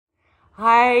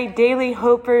Hi, Daily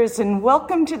Hopers, and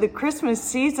welcome to the Christmas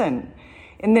season.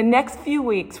 In the next few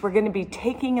weeks, we're going to be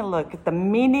taking a look at the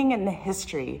meaning and the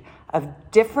history of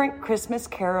different Christmas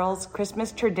carols,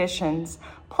 Christmas traditions,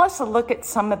 plus a look at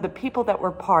some of the people that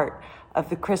were part of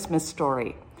the Christmas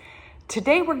story.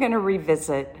 Today, we're going to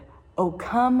revisit O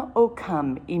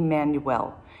Come,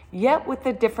 Emmanuel, yet with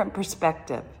a different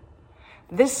perspective.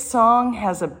 This song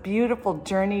has a beautiful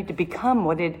journey to become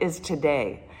what it is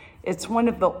today. It's one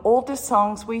of the oldest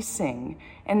songs we sing,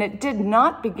 and it did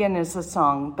not begin as a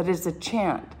song, but as a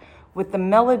chant, with the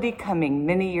melody coming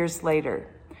many years later.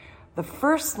 The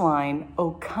first line,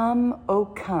 O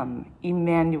come,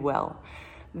 Emmanuel,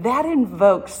 that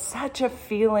invokes such a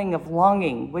feeling of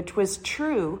longing, which was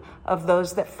true of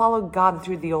those that followed God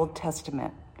through the Old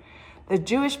Testament. The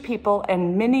Jewish people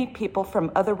and many people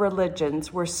from other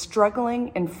religions were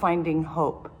struggling in finding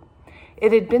hope.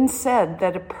 It had been said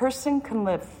that a person can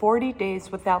live 40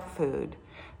 days without food,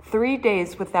 3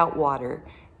 days without water,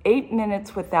 8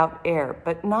 minutes without air,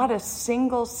 but not a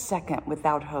single second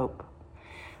without hope.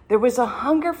 There was a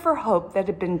hunger for hope that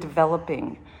had been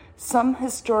developing. Some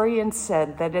historians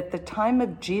said that at the time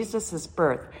of Jesus'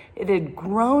 birth, it had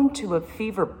grown to a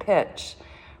fever pitch,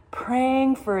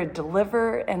 praying for a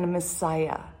deliverer and a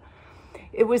Messiah.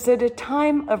 It was at a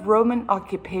time of Roman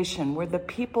occupation where the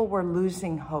people were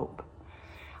losing hope.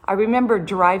 I remember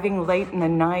driving late in the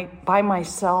night by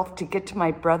myself to get to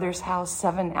my brother's house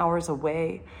 7 hours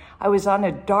away. I was on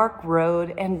a dark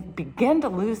road and began to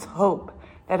lose hope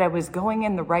that I was going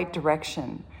in the right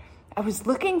direction. I was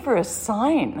looking for a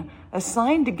sign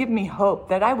to give me hope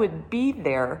that I would be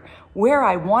there where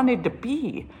I wanted to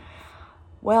be.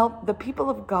 Well, the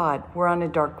people of God were on a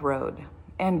dark road,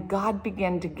 and God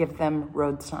began to give them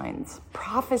road signs,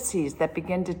 prophecies that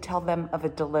began to tell them of a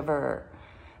deliverer,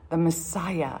 the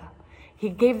Messiah. He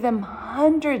gave them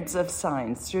hundreds of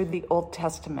signs through the Old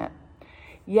Testament.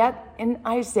 Yet in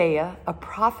Isaiah, a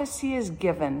prophecy is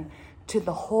given to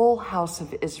the whole house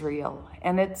of Israel,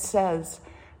 and it says,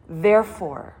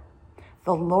 "Therefore,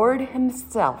 the Lord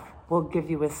himself will give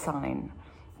you a sign.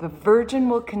 The virgin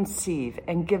will conceive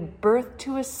and give birth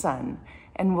to a son,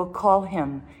 and will call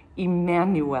him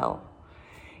Emmanuel."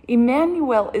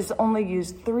 Emmanuel is only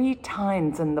used 3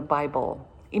 times in the Bible.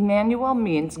 Emmanuel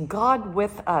means God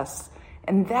with us,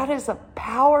 and that is a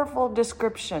powerful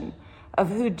description of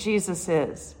who Jesus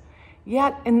is.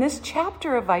 Yet in this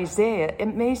chapter of Isaiah,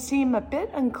 it may seem a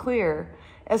bit unclear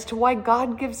as to why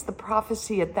God gives the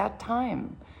prophecy at that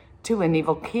time to an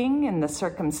evil king and the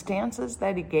circumstances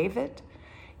that he gave it.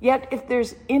 Yet if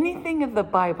there's anything of the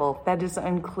Bible that is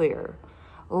unclear,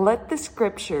 let the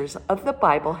scriptures of the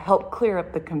Bible help clear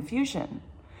up the confusion.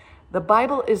 The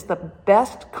Bible is the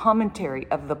best commentary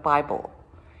of the Bible.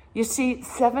 You see,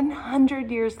 700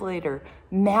 years later,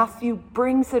 Matthew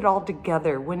brings it all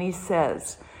together when he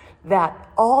says that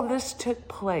all this took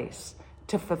place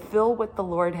to fulfill what the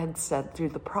Lord had said through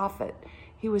the prophet.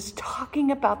 He was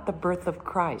talking about the birth of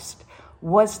Christ,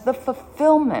 was the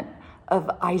fulfillment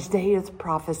of Isaiah's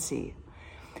prophecy.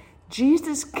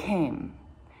 Jesus came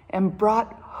and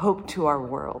brought hope to our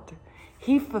world.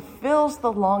 He fulfills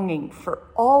the longing for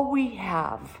all we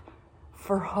have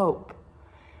for hope.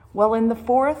 Well, in the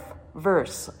 4th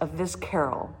verse of this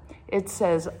carol, it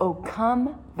says, "O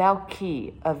come, thou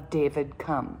key of David,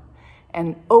 come,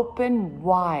 and open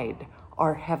wide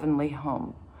our heavenly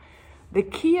home." The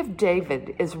key of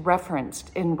David is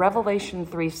referenced in Revelation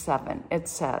 3:7. It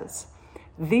says,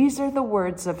 "These are the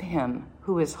words of him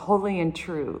who is holy and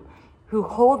true, who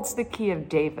holds the key of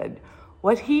David.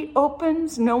 What he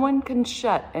opens, no one can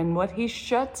shut, and what he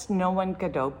shuts, no one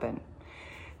could open."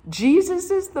 Jesus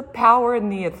is the power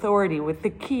and the authority with the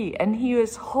key, and he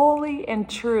is holy and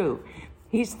true.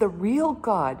 He's the real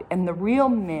God and the real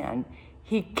man.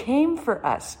 He came for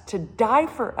us to die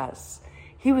for us.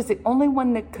 He was the only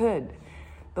one that could.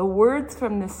 The words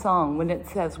from the song, when it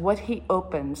says what he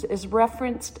opens, is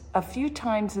referenced a few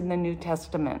times in the New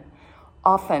Testament.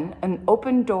 Often, an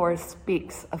open door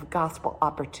speaks of gospel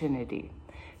opportunity.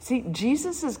 See,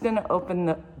 Jesus is going to open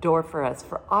the door for us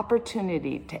for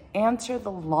opportunity to answer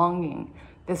the longing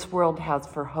this world has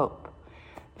for hope.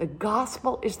 The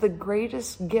gospel is the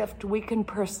greatest gift we can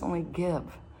personally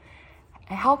give.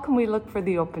 How can we look for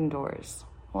the open doors?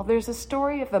 Well, there's a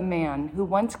story of a man who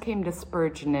once came to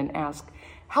Spurgeon and asked,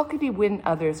 how could he win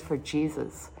others for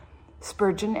Jesus?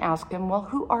 Spurgeon asked him, well,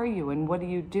 who are you and what do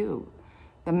you do?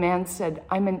 The man said,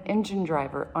 I'm an engine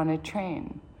driver on a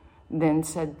train. Then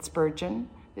said Spurgeon,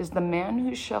 is the man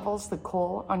who shovels the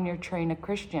coal on your train a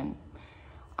Christian?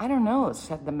 I don't know,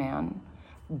 said the man.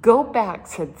 Go back,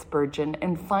 said Spurgeon,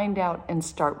 and find out and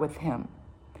start with him.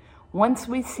 Once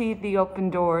we see the open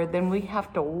door, then we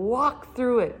have to walk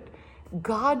through it.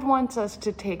 God wants us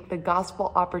to take the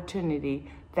gospel opportunity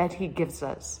that he gives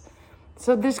us.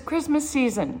 So this Christmas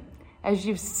season, as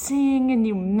you sing and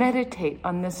you meditate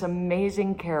on this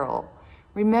amazing carol,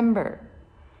 remember,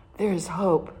 there is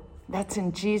hope. That's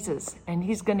in Jesus, and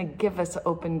he's going to give us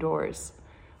open doors.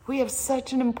 We have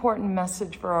such an important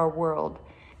message for our world,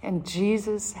 and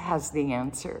Jesus has the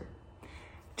answer.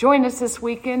 Join us this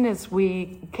weekend as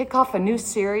we kick off a new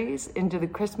series into the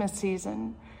Christmas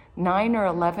season, 9 or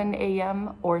 11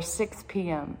 a.m. or 6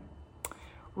 p.m.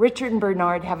 Richard and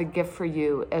Bernard have a gift for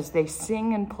you as they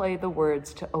sing and play the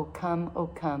words to O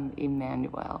Come,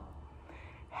 Emmanuel.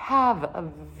 Have a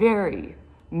very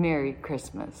Merry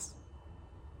Christmas.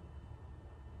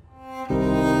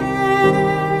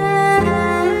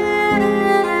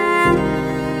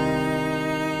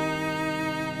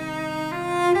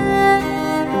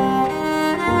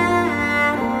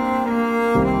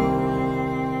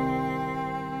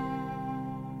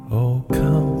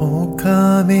 O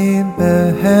come, Emmanuel,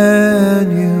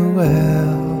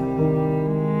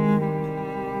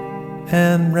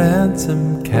 and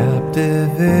ransom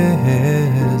captive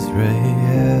Israel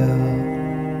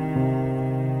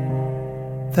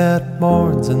that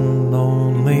mourns in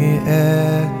lonely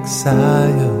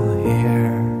exile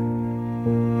here,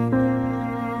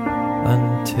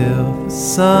 until the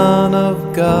Son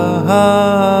of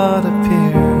God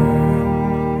appear.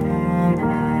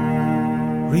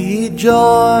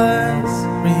 Rejoice,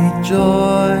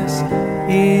 rejoice,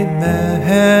 Emmanuel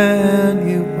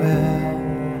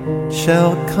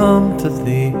shall come to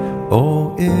thee,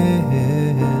 O Israel.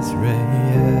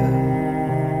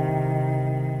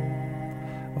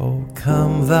 O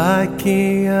come, thy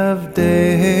King of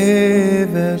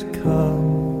David,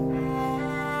 come,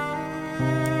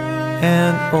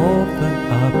 and open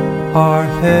up our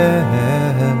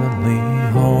heavenly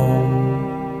home.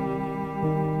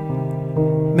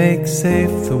 Make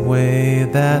safe the way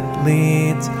that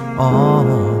leads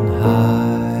on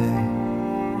high,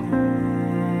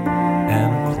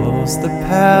 and close the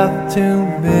path to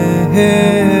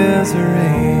misery.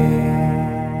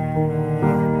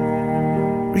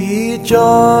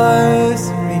 Rejoice,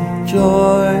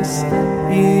 rejoice,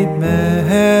 Emmanuel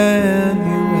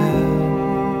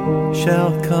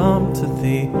shall come to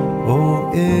thee,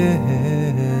 O Israel.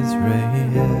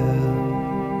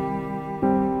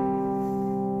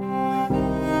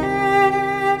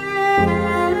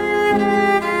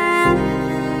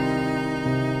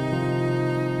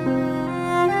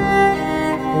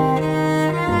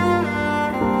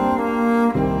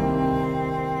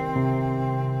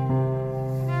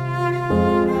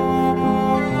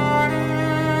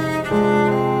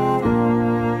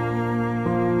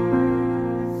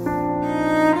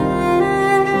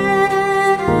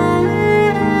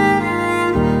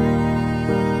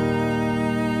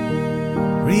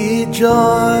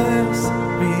 Rejoice,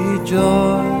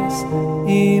 rejoice,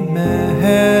 Emmanuel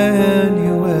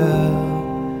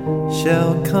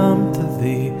shall come to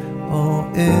thee, O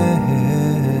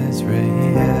Israel.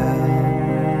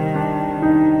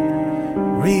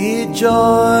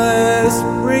 Rejoice,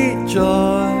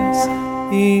 rejoice,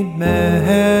 Emmanuel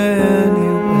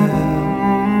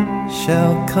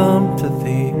shall come to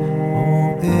thee,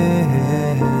 O Israel.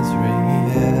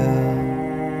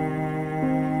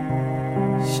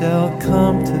 Shall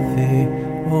come to thee,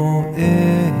 O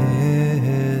Israel.